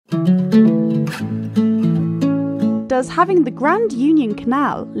Does having the Grand Union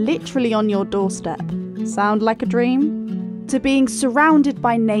Canal literally on your doorstep sound like a dream? To being surrounded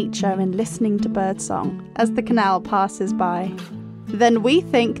by nature and listening to birdsong as the canal passes by? Then we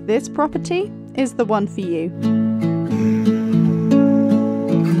think this property is the one for you.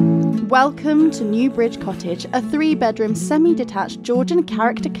 Welcome to Newbridge Cottage, a 3-bedroom semi-detached Georgian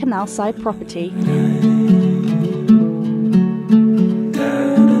character canalside property.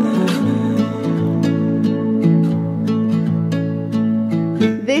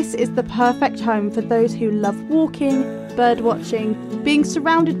 This is the perfect home for those who love walking, birdwatching, being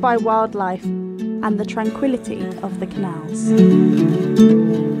surrounded by wildlife, and the tranquility of the canals.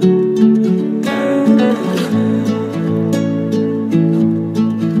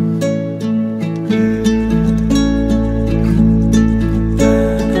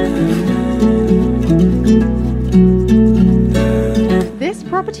 This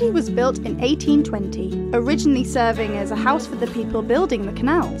property was built in 1820, originally serving as a house for the people building the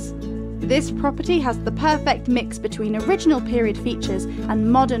canals. This property has the perfect mix between original period features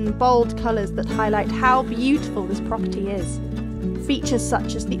and modern, bold colours that highlight how beautiful this property is. Features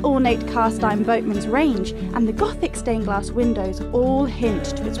such as the ornate cast-iron boatman's range and the Gothic stained glass windows all hint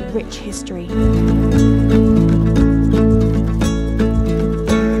to its rich history.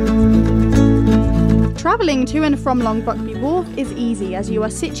 Travelling to and from Buckby Wharf is easy as you are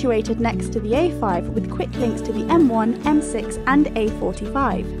situated next to the A5 with quick links to the M1, M6 and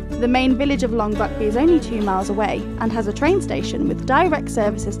A45. The main village of Buckby is only 2 miles away and has a train station with direct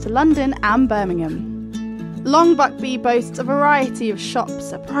services to London and Birmingham. Buckby boasts a variety of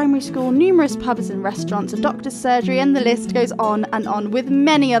shops, a primary school, numerous pubs and restaurants, a doctor's surgery, and the list goes on and on with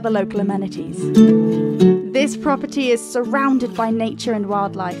many other local amenities. This property is surrounded by nature and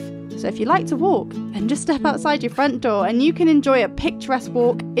wildlife. So if you like to walk, then just step outside your front door and you can enjoy a picturesque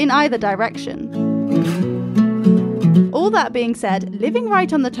walk in either direction. All that being said, living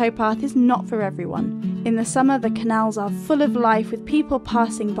right on the towpath is not for everyone. In the summer, the canals are full of life with people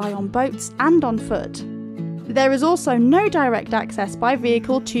passing by on boats and on foot. There is also no direct access by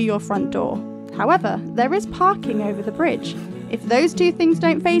vehicle to your front door. However, there is parking over the bridge. If those two things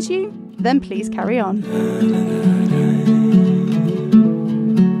don't faze you, then please carry on.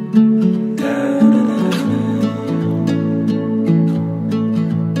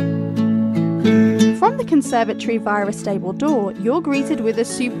 From the conservatory via a stable door, you're greeted with a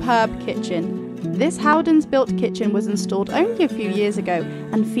superb kitchen. This Howdens built kitchen was installed only a few years ago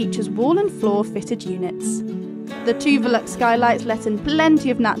and features wall and floor fitted units. The 2 Velux skylights let in plenty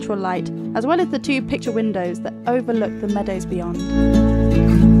of natural light, as well as the 2 picture windows that overlook the meadows beyond.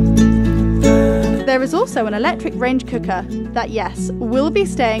 There is also an electric range cooker that, yes, will be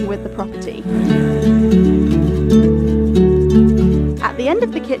staying with the property. At the end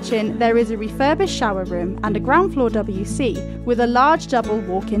of the kitchen, there is a refurbished shower room and a ground floor WC with a large double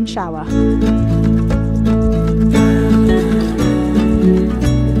walk-in shower.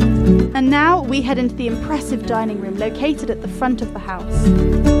 And now we head into the impressive dining room located at the front of the house.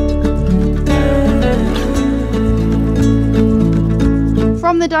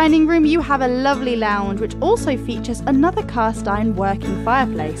 From the dining room, you have a lovely lounge which also features another cast iron working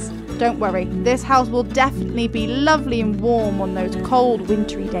fireplace. Don't worry, this house will definitely be lovely and warm on those cold,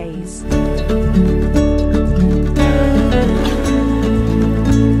 wintry days.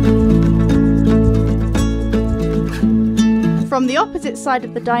 From the opposite side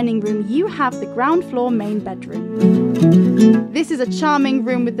of the dining room, you have the ground floor main bedroom. This is a charming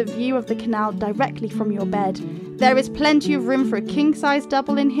room with the view of the canal directly from your bed. There is plenty of room for a king-size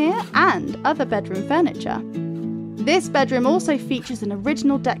double in here and other bedroom furniture. This bedroom also features an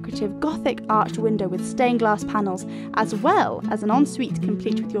original decorative Gothic arched window with stained glass panels, as well as an ensuite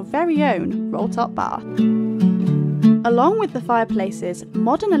complete with your very own roll-top bath. Along with the fireplaces,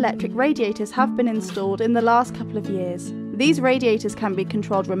 modern electric radiators have been installed in the last couple of years. These radiators can be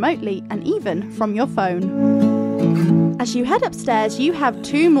controlled remotely and even from your phone. As you head upstairs, you have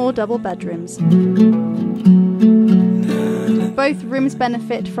 2 more double bedrooms. Both rooms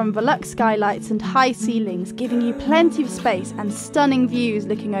benefit from Velux skylights and high ceilings, giving you plenty of space and stunning views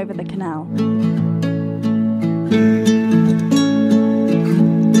looking over the canal.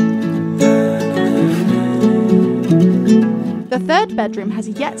 The 3rd bedroom has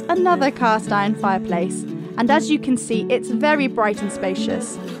yet another cast iron fireplace, and as you can see, it's very bright and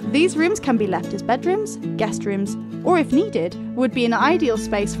spacious. These rooms can be left as bedrooms, guest rooms, or if needed, would be an ideal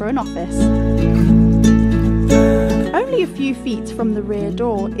space for an office. Only a few feet from the rear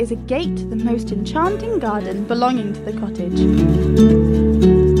door is a gate to the most enchanting garden belonging to the cottage.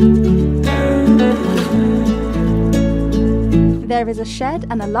 There is a shed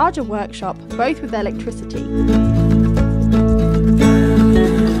and a larger workshop, both with electricity.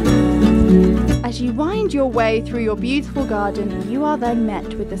 As you wind your way through your beautiful garden, you are then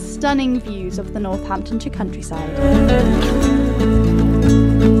met with the stunning views of the Northamptonshire countryside.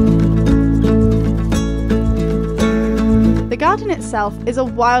 The garden itself is a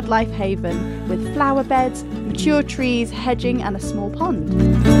wildlife haven with flower beds, mature trees, hedging and a small pond.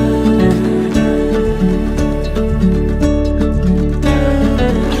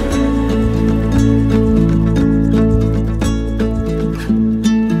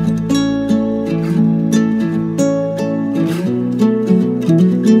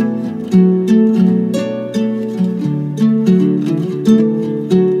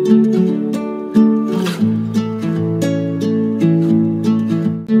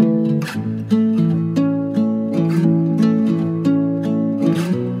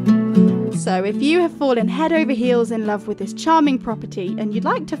 So if you have fallen head over heels in love with this charming property and you'd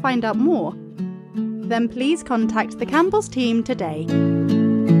like to find out more, then please contact the Campbell's team today.